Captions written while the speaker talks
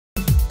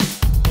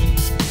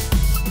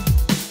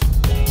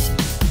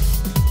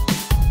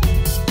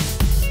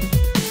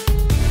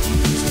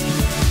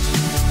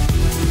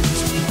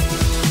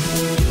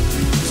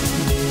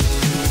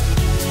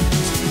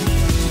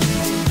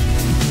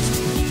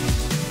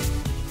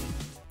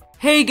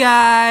Hey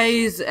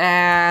guys,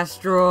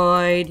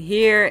 Asteroid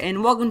here,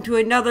 and welcome to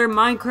another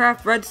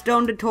Minecraft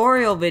Redstone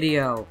tutorial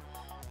video.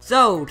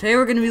 So, today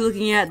we're going to be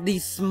looking at the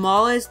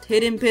smallest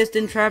hidden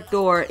piston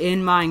trapdoor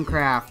in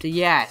Minecraft,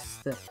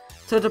 yes.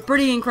 So it's a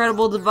pretty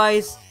incredible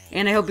device,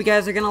 and I hope you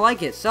guys are going to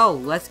like it, so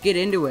let's get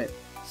into it.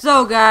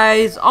 So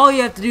guys, all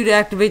you have to do to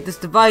activate this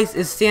device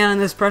is stand on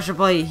this pressure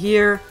plate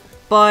here,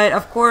 but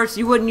of course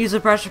you wouldn't use a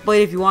pressure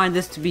plate if you wanted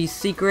this to be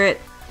secret.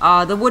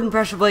 The wooden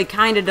pressure plate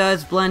kinda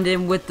does blend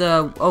in with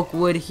the oak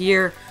wood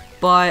here,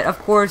 but of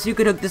course you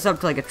could hook this up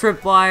to like a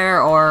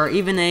tripwire or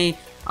even a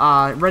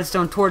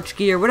redstone torch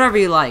key or whatever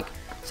you like.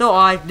 So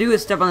all I have to do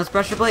is step on this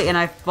pressure plate and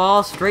I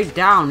fall straight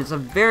down. It's a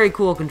very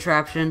cool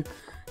contraption.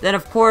 Then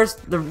of course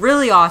the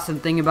really awesome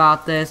thing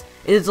about this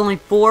is it's only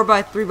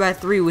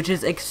 4x3x3, which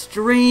is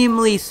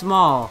extremely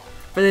small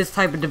for this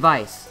type of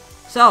device.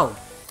 So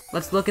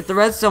let's look at the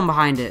redstone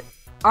behind it.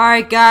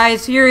 Alright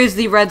guys, here is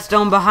the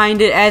redstone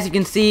behind it. As you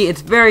can see, it's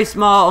very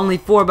small, only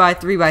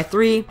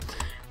 4x3x3.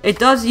 It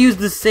does use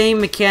the same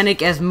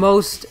mechanic as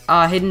most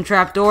hidden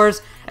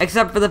trapdoors,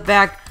 except for the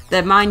fact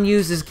that mine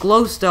uses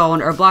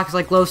glowstone, or blocks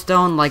like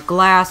glowstone, like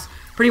glass,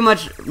 pretty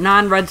much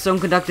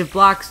non-redstone conductive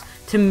blocks,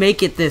 to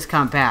make it this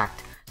compact.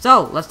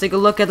 So, let's take a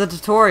look at the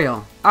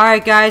tutorial.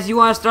 Alright guys, you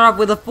want to start off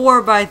with a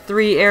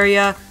 4x3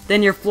 area,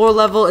 then your floor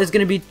level is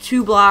going to be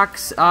 2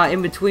 blocks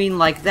in between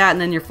like that,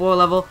 and then your floor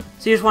level.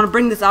 So you just want to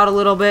bring this out a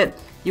little bit.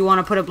 You want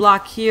to put a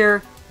block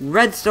here,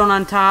 redstone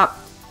on top,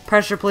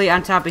 pressure plate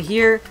on top of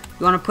here.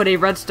 You want to put a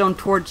redstone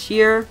torch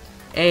here,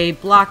 a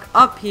block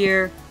up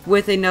here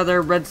with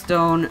another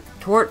redstone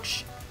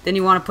torch. Then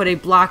you want to put a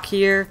block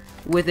here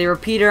with a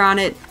repeater on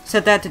it,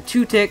 set that to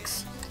 2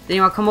 ticks. Then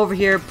you want to come over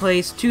here,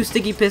 place 2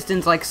 sticky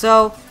pistons like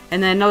so,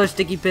 and then another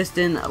sticky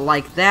piston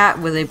like that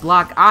with a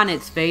block on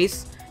its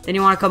face. Then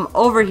you want to come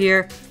over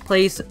here,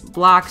 place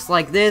blocks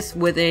like this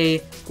with a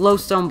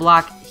glowstone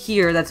block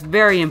here. That's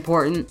very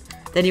important.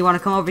 Then you want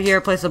to come over here,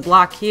 place a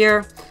block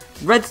here,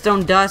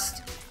 redstone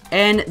dust,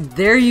 and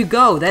there you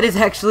go. That is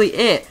actually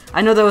it.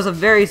 I know that was a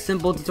very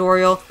simple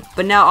tutorial,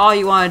 but now all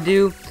you want to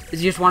do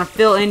is you just want to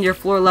fill in your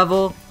floor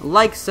level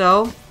like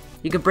so.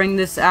 You can bring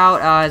this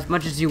out as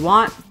much as you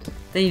want.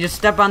 Then you just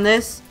step on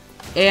this,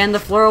 and the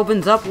floor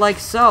opens up like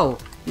so.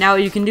 Now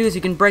what you can do is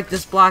you can break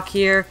this block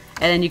here,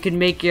 and then you can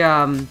make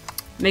your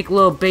make a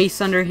little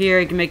base under here.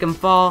 You can make them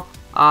fall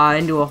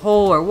into a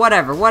hole or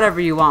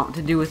whatever you want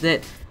to do with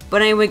it.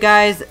 But anyway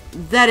guys,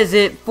 that is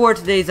it for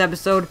today's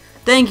episode.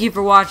 Thank you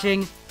for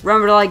watching.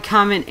 Remember to like,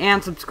 comment,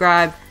 and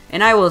subscribe,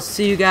 and I will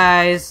see you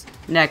guys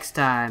next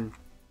time.